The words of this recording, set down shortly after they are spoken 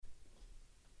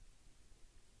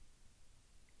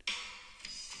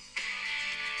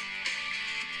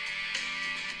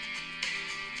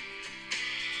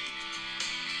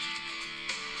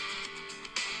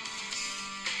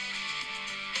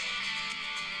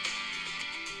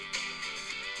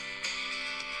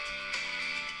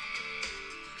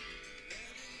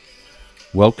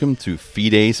Welcome to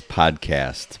Fides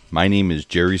Podcast. My name is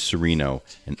Jerry Serino,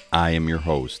 and I am your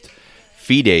host.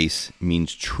 Fides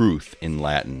means truth in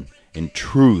Latin, and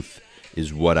truth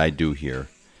is what I do here.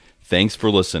 Thanks for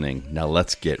listening. Now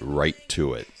let's get right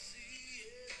to it.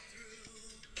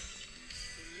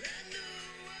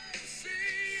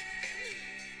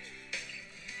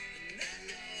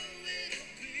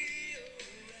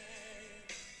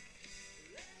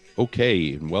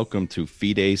 Okay, and welcome to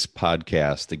Fides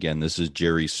Podcast. Again, this is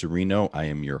Jerry Serino. I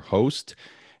am your host,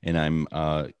 and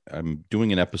I'm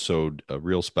doing an episode, a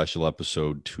real special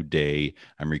episode today.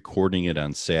 I'm recording it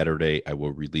on Saturday. I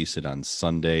will release it on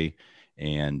Sunday,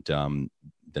 and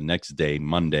the next day,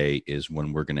 Monday, is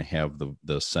when we're going to have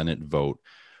the Senate vote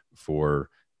for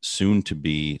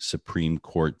soon-to-be Supreme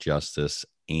Court Justice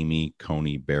Amy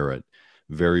Coney Barrett.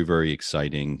 Very, very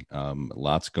exciting.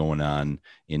 Lots going on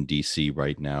in DC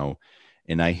right now.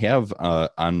 And I have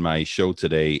on my show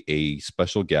today a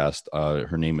special guest.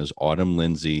 Her name is Autumn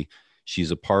Lindsey.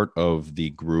 She's a part of the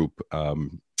group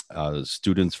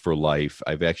Students for Life.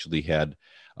 I've actually had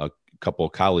a couple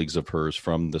of colleagues of hers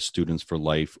from the Students for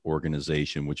Life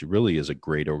organization, which really is a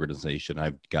great organization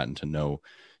I've gotten to know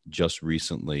just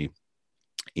recently.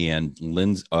 And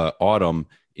Autumn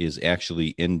is actually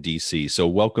in DC. So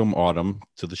welcome, Autumn,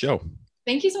 to the show.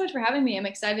 Thank you so much for having me. I'm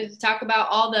excited to talk about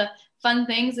all the fun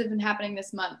things that have been happening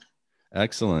this month.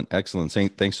 Excellent.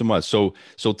 Thanks so much. So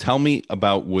tell me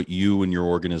about what you and your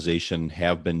organization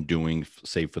have been doing,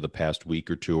 say, for the past week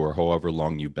or two, or however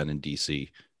long you've been in DC.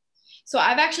 So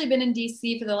I've actually been in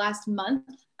DC for the last month.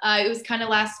 It was kind of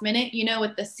last minute,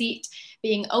 with the seat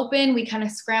being open, we kind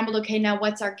of scrambled, okay, now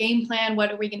what's our game plan?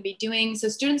 What are we going to be doing? So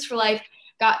Students for Life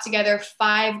got together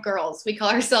 5 girls. We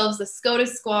call ourselves the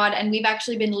SCOTUS Squad, and we've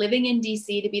actually been living in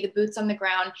DC to be the boots on the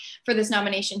ground for this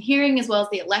nomination hearing as well as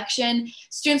the election.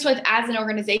 Students for Life as an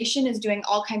organization is doing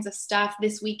all kinds of stuff.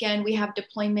 This weekend, we have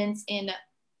deployments in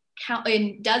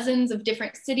dozens of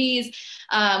different cities.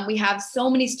 We have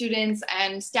so many students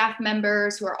and staff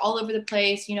members who are all over the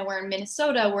place. We're in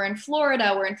Minnesota, we're in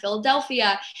Florida, we're in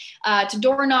Philadelphia, to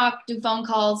door knock, do phone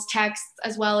calls, texts,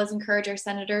 as well as encourage our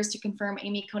senators to confirm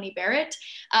Amy Coney Barrett.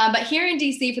 But here in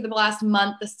DC for the last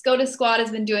month, the SCOTUS Squad has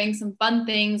been doing some fun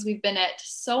things. We've been at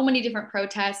so many different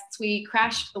protests. We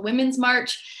crashed the Women's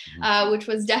March, which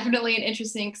was definitely an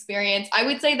interesting experience. I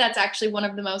would say that's actually one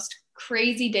of the most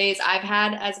crazy days I've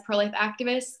had as a pro-life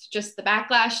activist. Just the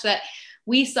backlash that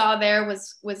we saw there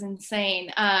was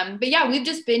insane. But yeah, we've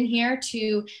just been here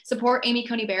to support Amy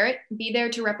Coney Barrett, be there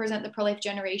to represent the pro-life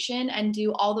generation, and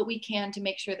do all that we can to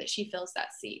make sure that she fills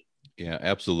that seat. Yeah,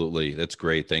 absolutely. That's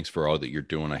great. Thanks for all that you're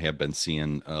doing. I have been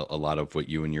seeing a lot of what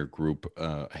you and your group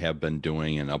have been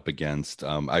doing and up against.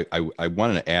 I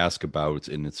wanted to ask about,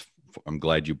 and I'm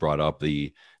glad you brought up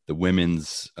the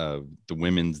women's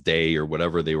day, or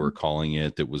whatever they were calling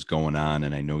it, that was going on.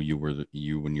 And I know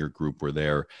you and your group were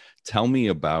there. Tell me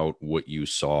about what you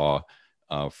saw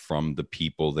from the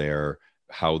people there,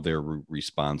 how their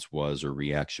response was or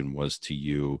reaction was to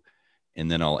you.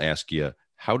 And then I'll ask you,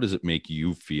 how does it make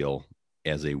you feel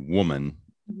as a woman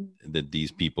that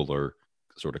these people are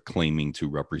sort of claiming to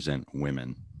represent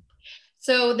women?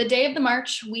 So the day of the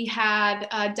march, we had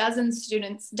dozens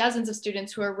of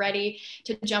students who are ready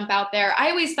to jump out there. I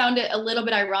always found it a little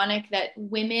bit ironic that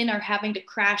women are having to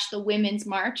crash the Women's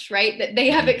March, right? That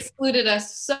they have excluded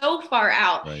us so far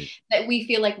out, right, that we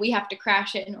feel like we have to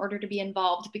crash it in order to be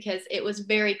involved, because it was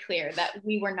very clear that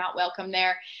we were not welcome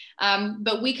there.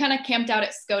 But we kind of camped out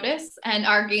at SCOTUS, and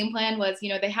our game plan was,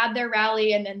 they had their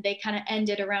rally and then they kind of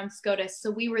ended around SCOTUS. So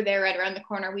we were there right around the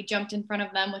corner. We jumped in front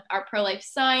of them with our pro-life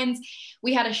signs.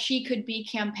 We had a She Could Be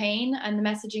campaign, and the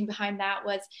messaging behind that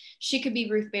was, she could be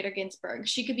Ruth Bader Ginsburg,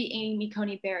 she could be Amy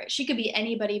Coney Barrett, she could be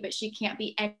anybody, but she can't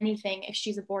be anything if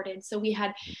she's aborted. So we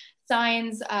had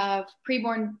signs of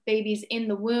preborn babies in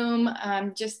the womb,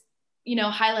 just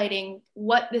highlighting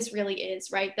what this really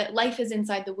is, right? That life is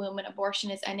inside the womb and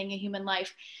abortion is ending a human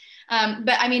life.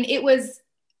 But I mean, it was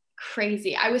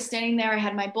crazy. I was standing there, I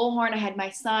had my bullhorn, I had my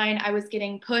sign, I was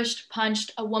getting pushed,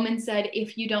 punched. A woman said,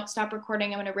 if you don't stop recording,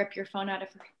 I'm going to rip your phone out of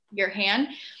your hand.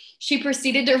 She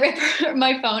proceeded to rip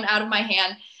my phone out of my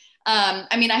hand.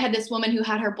 I had this woman who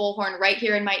had her bullhorn right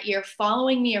here in my ear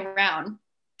following me around.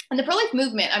 And the pro-life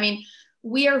movement,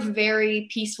 we are very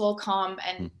peaceful, calm,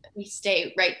 and we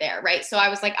stay right there, right? So I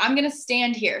was like, I'm going to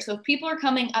stand here. So if people are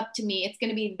coming up to me, it's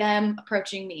going to be them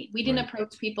approaching me. We didn't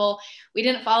approach people. We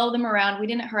didn't follow them around. We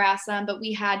didn't harass them, but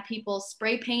we had people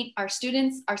spray paint our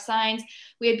students, our signs.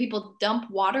 We had people dump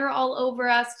water all over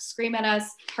us, scream at us,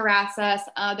 harass us.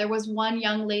 There was one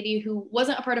young lady who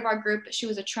wasn't a part of our group, but she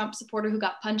was a Trump supporter who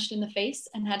got punched in the face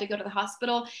and had to go to the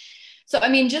hospital. So, I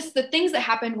mean, just the things that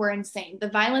happened were insane. The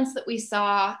violence that we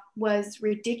saw was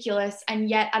ridiculous. And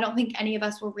yet I don't think any of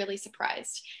us were really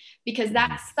surprised, because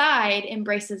that side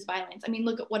embraces violence. I mean,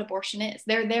 look at what abortion is.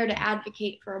 They're there to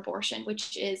advocate for abortion,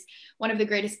 which is one of the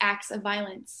greatest acts of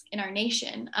violence in our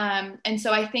nation. And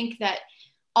so I think that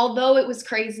although it was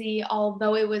crazy,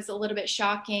 although it was a little bit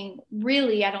shocking,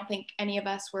 really, I don't think any of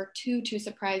us were too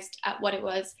surprised at what it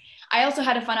was. I also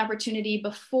had a fun opportunity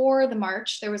before the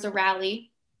march. There was a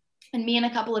rally, and me and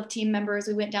a couple of team members,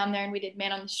 we went down there and we did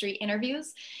man on the street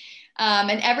interviews.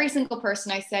 And every single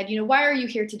person I said, why are you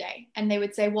here today? And they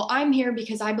would say, well, I'm here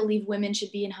because I believe women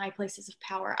should be in high places of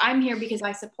power. I'm here because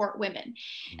I support women.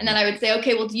 And then I would say,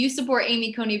 okay, well, do you support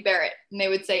Amy Coney Barrett? And they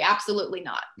would say, absolutely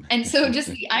not. And so just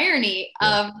the irony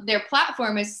of their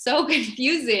platform is so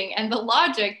confusing and the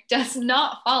logic does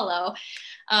not follow.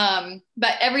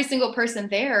 But every single person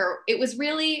there, it was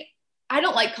really, I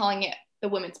don't like calling it the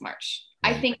Women's March.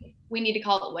 I think we need to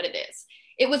call it what it is.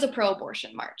 It was a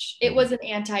pro-abortion march. It was an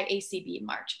anti-ACB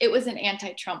march. It was an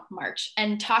anti-Trump march.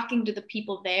 And talking to the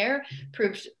people there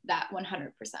proved that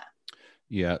 100%.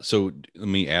 Yeah. So let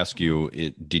me ask you,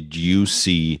 did you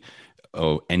see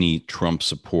any Trump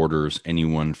supporters,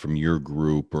 anyone from your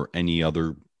group or any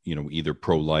other, either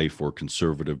pro-life or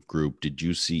conservative group, did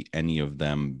you see any of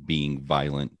them being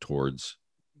violent towards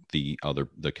the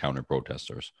counter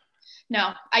protesters?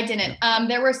 No, I didn't.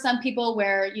 There were some people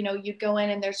where, you'd go in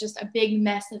and there's just a big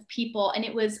mess of people, and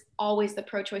it was always the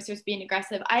pro-choicers being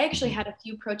aggressive. I actually had a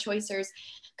few pro-choicers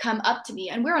come up to me,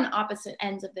 and we're on opposite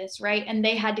ends of this, right? And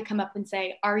they had to come up and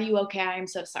say, are you okay? I am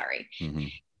so sorry.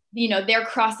 They're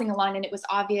crossing a line and it was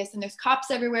obvious, and there's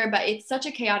cops everywhere, but it's such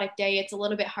a chaotic day. It's a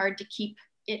little bit hard to keep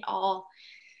it all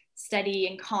steady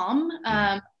and calm.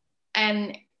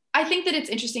 And I think that it's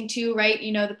interesting too, right?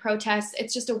 The protests,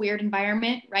 it's just a weird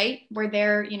environment, right? Where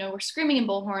we're screaming in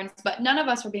bullhorns, but none of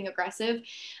us were being aggressive.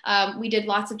 We did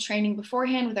lots of training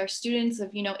beforehand with our students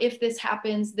of, if this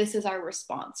happens, this is our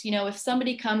response. If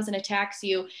somebody comes and attacks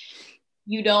you,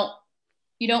 you don't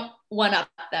one up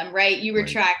them, right? You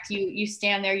retract, you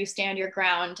stand there, you stand your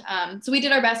ground. So we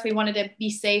did our best. We wanted to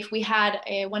be safe. We had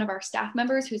one of our staff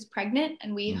members who's pregnant,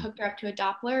 and we hooked her up to a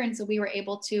Doppler. And so we were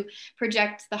able to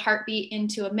project the heartbeat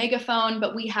into a megaphone,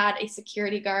 but we had a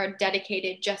security guard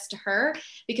dedicated just to her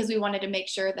because we wanted to make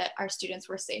sure that our students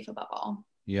were safe above all.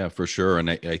 Yeah, for sure. And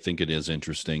I think it is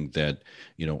interesting that,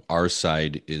 our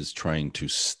side is trying to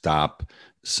stop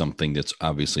something that's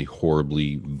obviously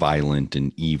horribly violent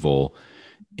and evil.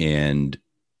 And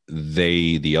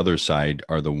the other side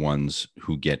are the ones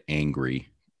who get angry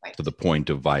to the point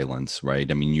of violence,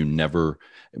 right? I mean,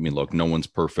 look, no one's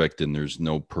perfect, and there's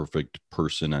no perfect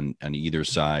person on either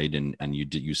side. And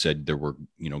you said there were,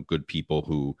 good people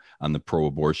who on the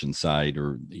pro-abortion side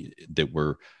or that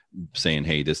were saying,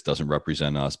 hey, this doesn't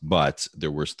represent us, but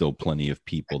there were still plenty of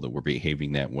people that were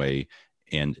behaving that way,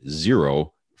 and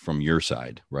zero from your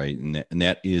side, right? And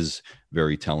that is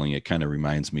very telling. It kind of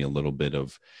reminds me a little bit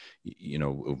of,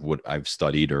 of what I've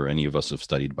studied, or any of us have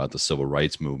studied about the civil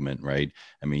rights movement, right?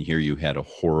 I mean, here you had a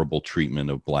horrible treatment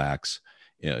of blacks,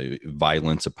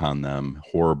 violence upon them,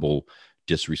 horrible,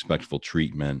 disrespectful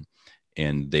treatment,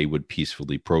 and they would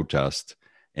peacefully protest,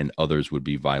 and others would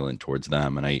be violent towards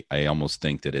them. And I almost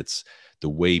think that it's the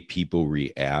way people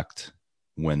react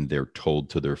when they're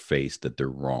told to their face that they're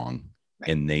wrong,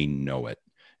 and they know it.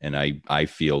 And I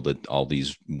feel that all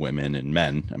these women and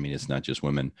men, I mean, it's not just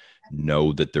women,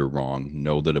 know that they're wrong,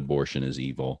 know that abortion is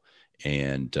evil,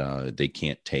 and they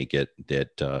can't take it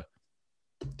that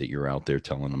you're out there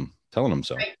telling them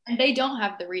so. Right. And they don't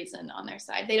have the reason on their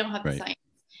side. They don't have the science.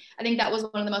 I think that was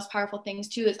one of the most powerful things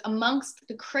too, is amongst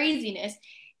the craziness,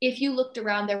 if you looked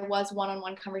around, there was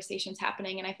one-on-one conversations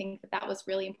happening. And I think that was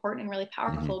really important and really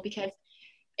powerful because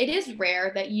it is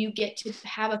rare that you get to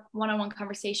have a one-on-one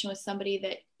conversation with somebody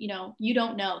that, you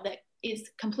don't know, that is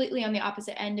completely on the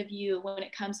opposite end of you when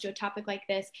it comes to a topic like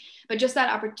this. But just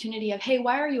that opportunity of, hey,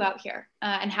 why are you out here?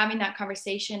 And having that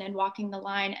conversation and walking the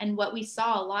line. And what we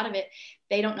saw, a lot of it,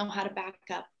 they don't know how to back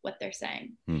up what they're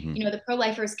saying. The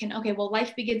pro-lifers can, okay, well,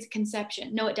 life begins at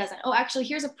conception. No, it doesn't. Oh, actually,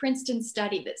 here's a Princeton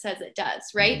study that says it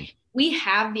does, right? We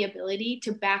have the ability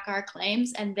to back our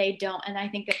claims, and they don't. And I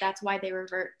think that that's why they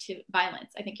revert to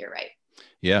violence. I think you're right.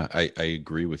 Yeah, I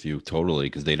agree with you totally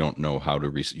because they don't know how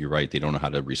to, you're right. They don't know how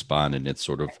to respond. And it's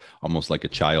sort of almost like a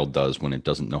child does when it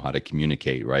doesn't know how to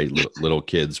communicate, right? Little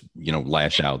kids,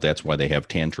 lash out. That's why they have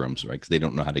tantrums, right? Because they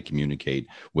don't know how to communicate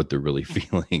what they're really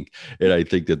feeling. And I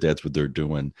think that that's what they're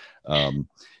doing. Um,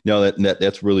 no,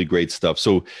 that's really great stuff.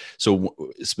 So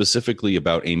specifically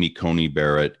about Amy Coney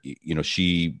Barrett,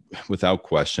 she, without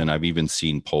question, I've even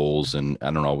seen polls, and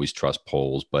I don't always trust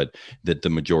polls, but that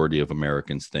the majority of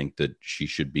Americans think that she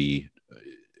should be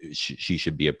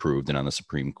approved and on the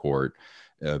Supreme Court.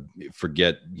 Uh,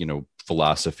 Forget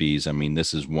philosophies. I mean,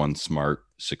 this is one smart,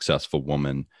 successful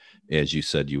woman. As you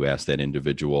said, you asked that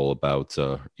individual about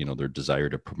their desire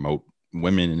to promote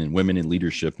women in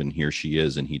leadership, and here she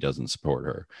is, and he doesn't support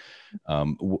her.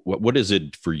 What is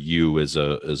it for you as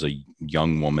a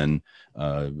young woman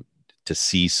to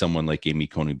see someone like Amy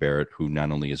Coney Barrett, who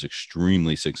not only is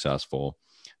extremely successful,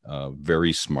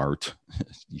 very smart.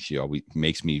 She always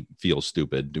makes me feel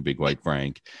stupid, to be quite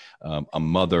frank. A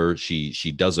mother,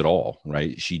 she does it all,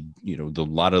 right? She, a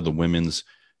lot of the women's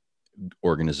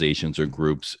organizations or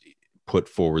groups put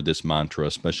forward this mantra,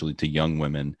 especially to young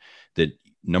women, that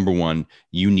number one,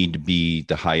 you need to be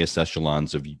the highest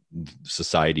echelons of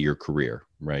society or career,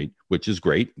 right? Which is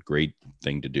great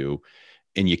thing to do.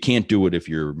 And you can't do it if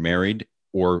you're married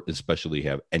or especially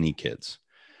have any kids,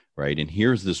 right? And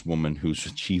here's this woman who's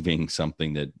achieving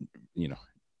something that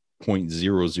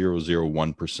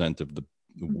 0.0001% of the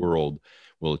world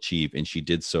will achieve, and she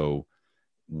did so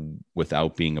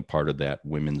without being a part of that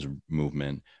women's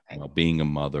movement, while being a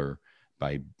mother,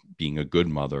 by being a good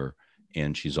mother,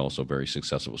 and she's also very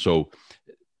successful. So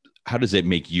how does it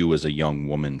make you as a young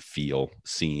woman feel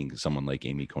seeing someone like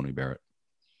Amy Coney Barrett?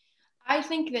 I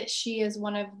think that she is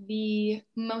one of the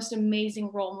most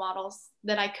amazing role models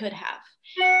that I could have.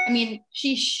 I mean,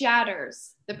 she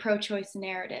shatters the pro-choice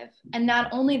narrative. And not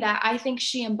only that, I think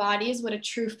she embodies what a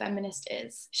true feminist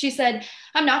is. She said,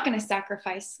 I'm not going to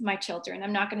sacrifice my children.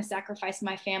 I'm not going to sacrifice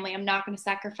my family. I'm not going to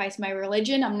sacrifice my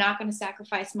religion. I'm not going to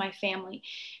sacrifice my family.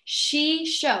 She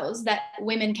shows that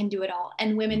women can do it all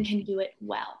and women can do it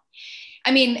well.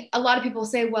 I mean, a lot of people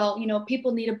say, well,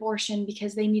 people need abortion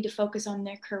because they need to focus on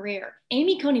their career.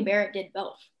 Amy Coney Barrett did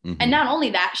both. Mm-hmm. And not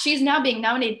only that, she's now being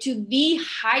nominated to the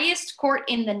highest court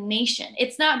in the nation.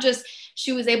 It's not just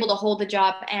she was able to hold the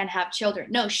job and have children.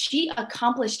 No, she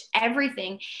accomplished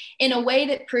everything in a way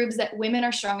that proves that women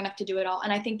are strong enough to do it all.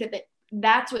 And I think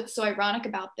that's what's so ironic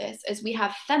about this is we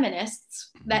have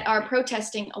feminists that are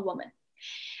protesting a woman.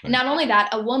 And not only that,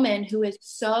 a woman who is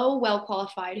so well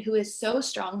qualified, who is so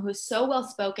strong, who is so well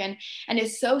spoken, and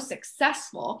is so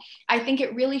successful. I think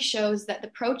it really shows that the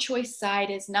pro-choice side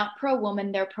is not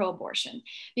pro-woman, they're pro-abortion.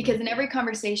 Because in every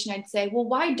conversation, I'd say, well,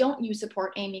 why don't you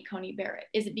support Amy Coney Barrett?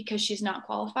 Is it because she's not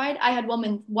qualified? I had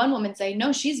one woman say,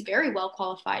 no, she's very well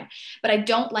qualified, but I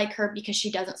don't like her because she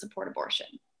doesn't support abortion.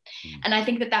 And I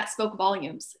think that spoke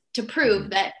volumes to prove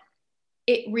that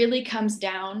it really comes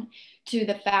down to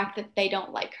the fact that they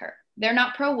don't like her. They're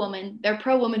not pro-woman, they're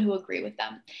pro-women who agree with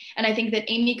them. And I think that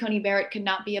Amy Coney Barrett could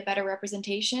not be a better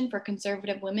representation for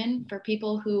conservative women, for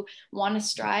people who want to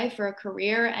strive for a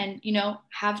career and,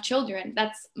 have children.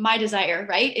 That's my desire,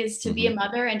 right? Is to be a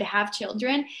mother and to have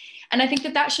children. And I think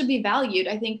that should be valued.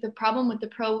 I think the problem with the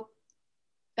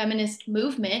pro-feminist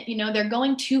movement, they're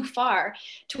going too far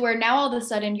to where now all of a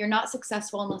sudden you're not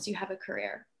successful unless you have a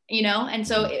career. And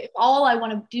so if all I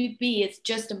want to be is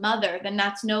just a mother, then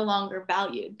that's no longer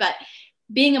valued. But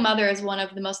being a mother is one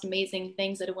of the most amazing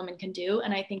things that a woman can do.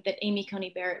 And I think that Amy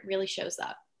Coney Barrett really shows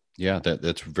that. Yeah,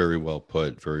 that's very well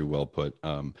put. Very well put.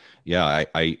 Yeah,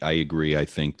 I agree. I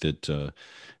think that,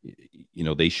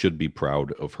 they should be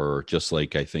proud of her, just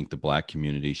like I think the Black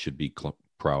community should be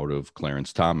proud of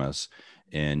Clarence Thomas.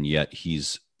 And yet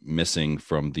he's missing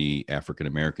from the African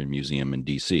American Museum in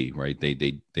DC, right?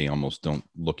 They almost don't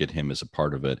look at him as a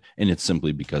part of it, and it's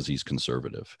simply because he's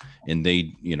conservative. And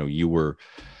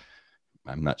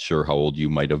I'm not sure how old you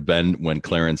might have been when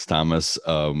Clarence Thomas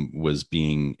was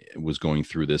going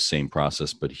through this same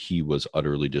process, but he was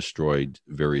utterly destroyed.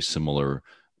 Very similar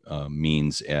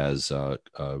means as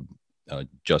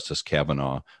Justice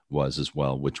Kavanaugh was as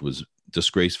well, which was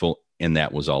disgraceful, and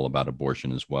that was all about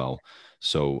abortion as well.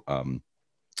 So.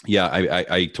 Yeah,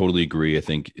 I totally agree. I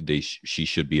think she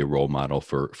should be a role model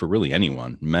for really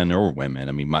anyone, men or women.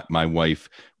 I mean, my wife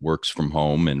works from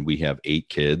home and we have 8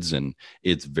 kids, and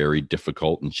it's very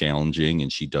difficult and challenging,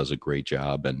 and she does a great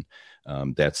job. And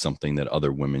that's something that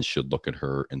other women should look at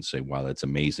her and say, wow, that's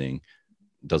amazing.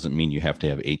 Doesn't mean you have to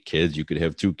have 8 kids. You could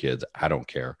have 2 kids. I don't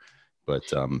care.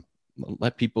 But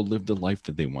let people live the life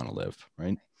that they want to live,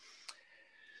 right?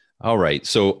 All right.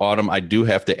 So Autumn, I do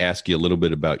have to ask you a little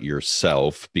bit about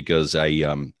yourself because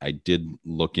I did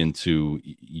look into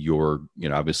your,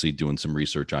 obviously doing some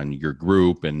research on your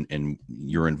group and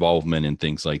your involvement and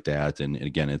things like that. And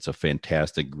again, it's a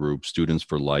fantastic group,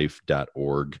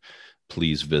 studentsforlife.org.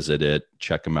 Please visit it.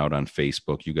 Check them out on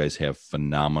Facebook. You guys have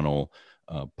phenomenal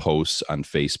posts on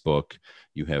Facebook.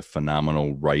 You have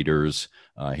phenomenal writers.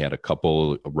 I had a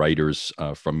couple writers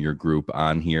from your group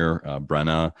on here.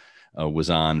 Brenna was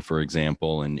on, for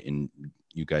example, and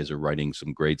you guys are writing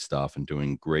some great stuff and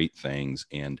doing great things.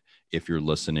 And if you're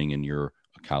listening and you're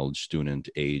a college student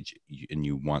age and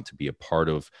you want to be a part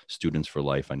of Students for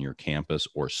Life on your campus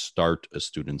or start a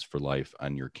Students for Life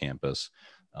on your campus,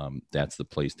 that's the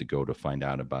place to go to find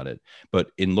out about it.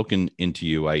 But in looking into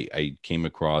you, I came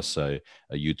across a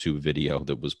YouTube video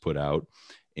that was put out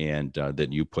and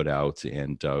that you put out,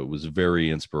 and it was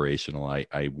very inspirational.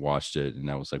 I watched it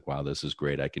and I was like, wow, this is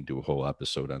great. I can do a whole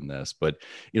episode on this. But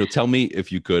tell me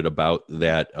if you could about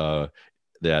that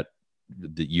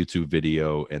the YouTube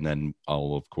video, and then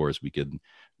of course we could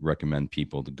recommend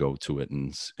people to go to it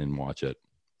and watch it.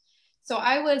 So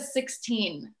I was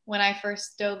 16 when I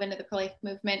first dove into the pro-life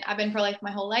movement. I've been pro-life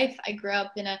my whole life. I grew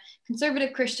up in a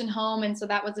conservative Christian home. And so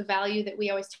that was a value that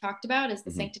we always talked about, is the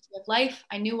sanctity of life.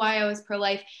 I knew why I was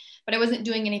pro-life, but I wasn't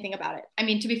doing anything about it. I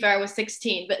mean, to be fair, I was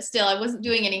 16, but still I wasn't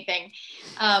doing anything.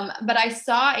 But I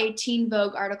saw a Teen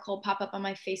Vogue article pop up on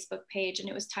my Facebook page, and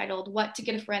it was titled, "What to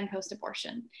Get a Friend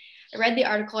Post-Abortion." I read the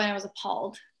article and I was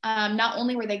appalled. Not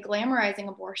only were they glamorizing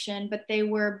abortion, but they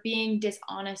were being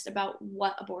dishonest about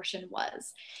what abortion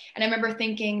was. And I remember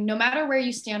thinking, no matter where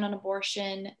you stand on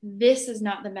abortion, this is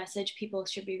not the message people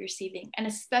should be receiving, and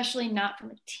especially not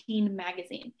from a teen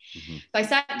magazine. So I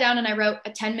sat down and I wrote a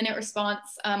 10-minute response.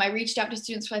 I reached out to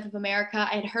Students for Life of America.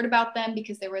 I had heard about them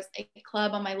because there was a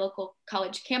club on my local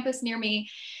college campus near me.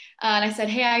 And I said,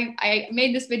 hey, I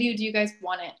made this video. Do you guys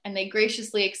want it? And they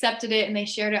graciously accepted it and they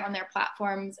shared it on their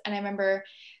platforms. And I remember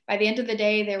by the end of the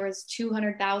day, there was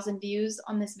 200,000 views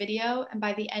on this video. And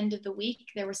by the end of the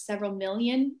week, there were several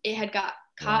million. It had got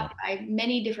caught by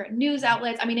many different news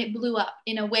outlets. I mean, it blew up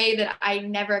in a way that I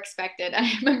never expected. And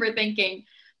I remember thinking,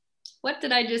 what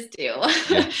did I just do?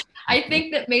 I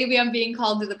think that maybe I'm being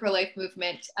called to the pro-life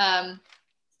movement.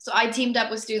 So I teamed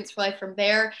up with Students for Life from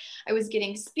there. I was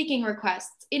getting speaking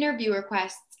requests, interview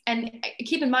requests, and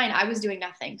keep in mind, I was doing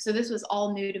nothing. So this was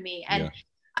all new to me. And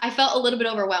I felt a little bit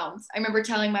overwhelmed. I remember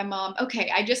telling my mom,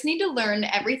 okay, I just need to learn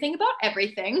everything about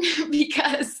everything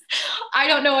because I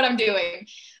don't know what I'm doing.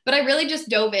 But I really just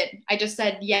dove in. I just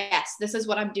said, yes, this is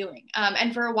what I'm doing.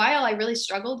 And for a while, I really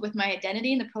struggled with my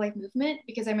identity in the pro-life movement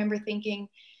because I remember thinking,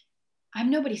 I'm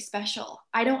nobody special.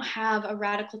 I don't have a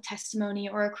radical testimony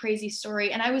or a crazy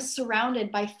story. And I was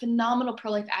surrounded by phenomenal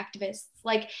pro-life activists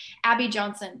like Abby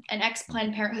Johnson, an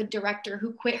ex-Planned Parenthood director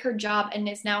who quit her job and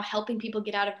is now helping people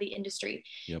get out of the industry.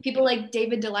 People like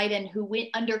David Daleiden, who went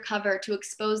undercover to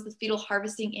expose the fetal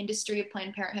harvesting industry of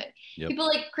Planned Parenthood. People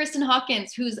like Kristen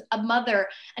Hawkins, who's a mother,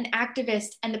 an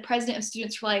activist, and the president of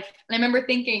Students for Life. And I remember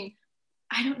thinking,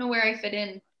 I don't know where I fit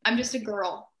in. I'm just a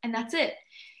girl, and that's it.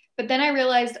 But then I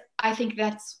realized I think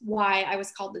that's why I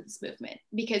was called to this movement,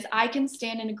 because I can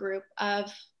stand in a group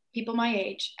of people my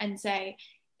age and say,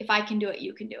 if I can do it,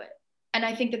 you can do it. And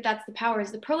I think that that's the power,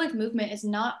 is the pro-life movement is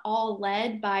not all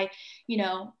led by,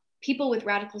 people with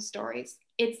radical stories.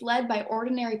 It's led by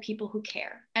ordinary people who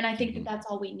care. And I think that that's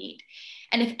all we need.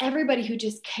 And if everybody who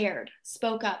just cared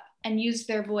spoke up and used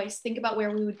their voice, think about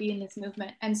where we would be in this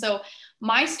movement. And so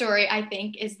my story, I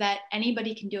think, is that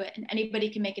anybody can do it and anybody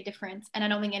can make a difference. And I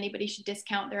don't think anybody should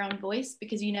discount their own voice,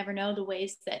 because you never know the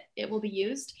ways that it will be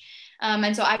used.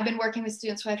 And so I've been working with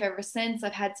Students for Life ever since.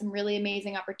 I've had some really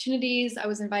amazing opportunities. I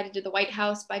was invited to the White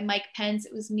House by Mike Pence.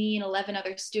 It was me and 11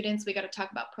 other students. We got to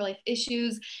talk about pro-life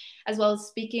issues, as well as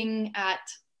speaking at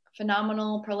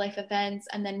phenomenal pro-life events,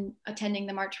 and then attending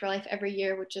the March for Life every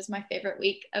year, which is my favorite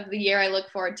week of the year. I look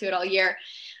forward to it all year.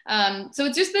 So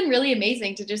it's just been really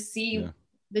amazing to just see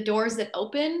the doors that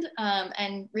opened,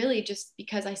 and really just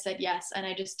because I said yes, and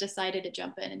I just decided to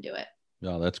jump in and do it.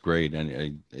 No, that's great.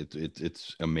 And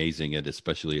it's amazing. And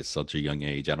especially at such a young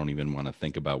age, I don't even want to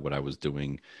think about what I was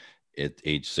doing at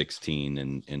age 16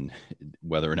 and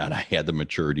whether or not I had the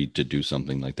maturity to do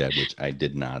something like that, which I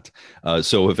did not.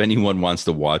 So if anyone wants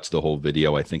to watch the whole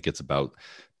video, I think it's about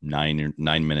 9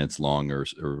 minutes long or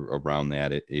around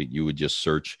that. You would just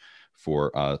search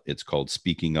for it's called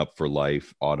Speaking Up for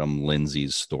Life, Autumn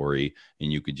Lindsey's story,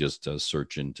 and you could just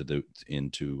search into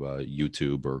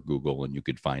YouTube or Google, and you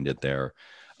could find it there.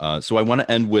 So I want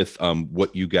to end with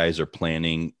what you guys are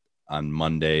planning on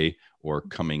Monday or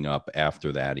coming up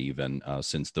after that, even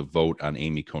since the vote on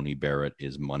Amy Coney Barrett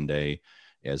is Monday,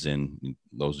 as in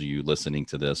those of you listening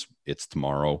to this, it's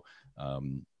tomorrow.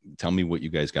 Tell me what you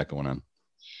guys got going on.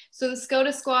 So the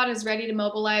SCOTUS Squad is ready to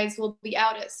mobilize. We'll be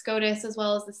out at SCOTUS as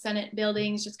well as the Senate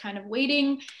buildings, just kind of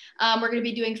waiting. We're going to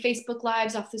be doing Facebook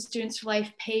Lives off the Students for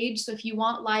Life page. So if you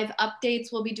want live updates,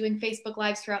 we'll be doing Facebook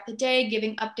Lives throughout the day,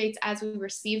 giving updates as we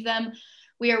receive them.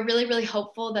 We are really, really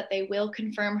hopeful that they will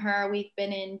confirm her. We've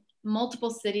been in multiple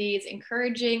cities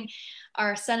encouraging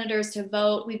our senators to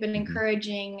vote. We've been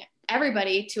encouraging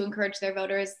everybody to encourage their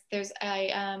voters. There's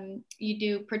you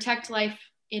do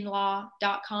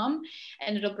protectlifeinlaw.com,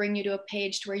 and it'll bring you to a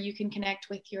page to where you can connect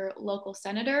with your local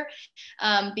senator,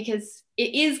 because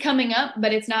it is coming up,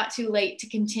 but it's not too late to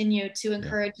continue to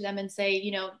encourage them and say,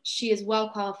 you know, she is well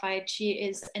qualified. She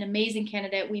is an amazing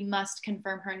candidate. We must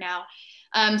confirm her now.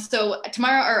 So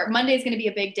tomorrow or Monday is going to be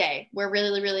a big day. We're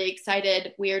really, really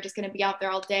excited. We are just going to be out there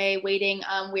all day waiting.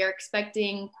 We are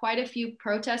expecting quite a few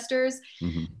protesters,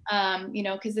 you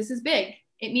know, because this is big.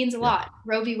 It means a lot.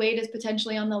 Roe v. Wade is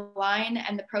potentially on the line,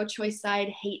 and the pro-choice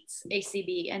side hates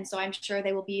ACB. And so I'm sure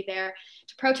they will be there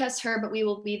to protest her, but we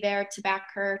will be there to back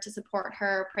her, to support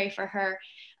her, pray for her.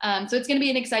 So it's going to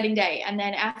be an exciting day. And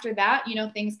then after that, you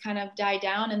know, things kind of die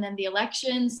down, and then the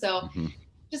election. So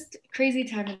just crazy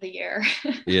time of the year.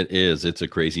 It is. It's a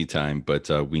crazy time, but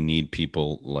we need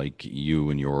people like you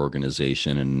and your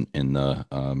organization and the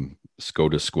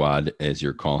SCOTUS Squad, as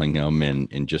you're calling them,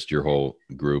 and just your whole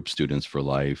group, Students for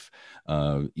Life.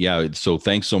 So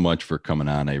thanks so much for coming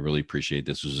on. I really appreciate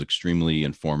this. It was extremely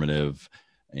informative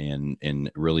and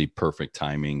really perfect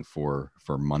timing for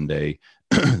Monday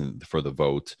for the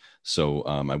vote. So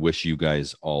I wish you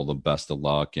guys all the best of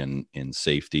luck and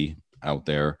safety out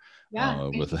there. Yeah,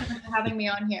 thank you so much for having me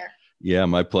on here. Yeah,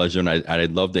 my pleasure. And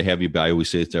I'd love to have you back. I always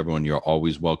say to everyone, you're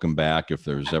always welcome back. If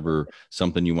there's ever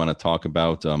something you want to talk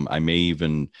about, I may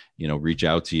even, you know, reach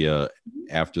out to you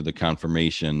after the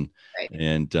confirmation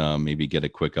and maybe get a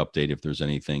quick update if there's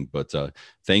anything. But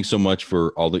thanks so much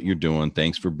for all that you're doing.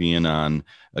 Thanks for being on.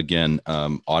 Again,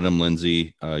 Autumn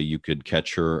Lindsey, you could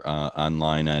catch her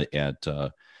online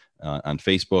on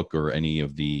Facebook or any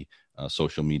of the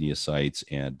social media sites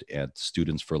and at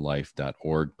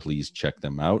studentsforlife.org. Please check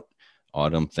them out.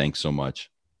 Autumn, thanks so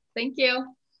much. Thank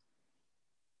you.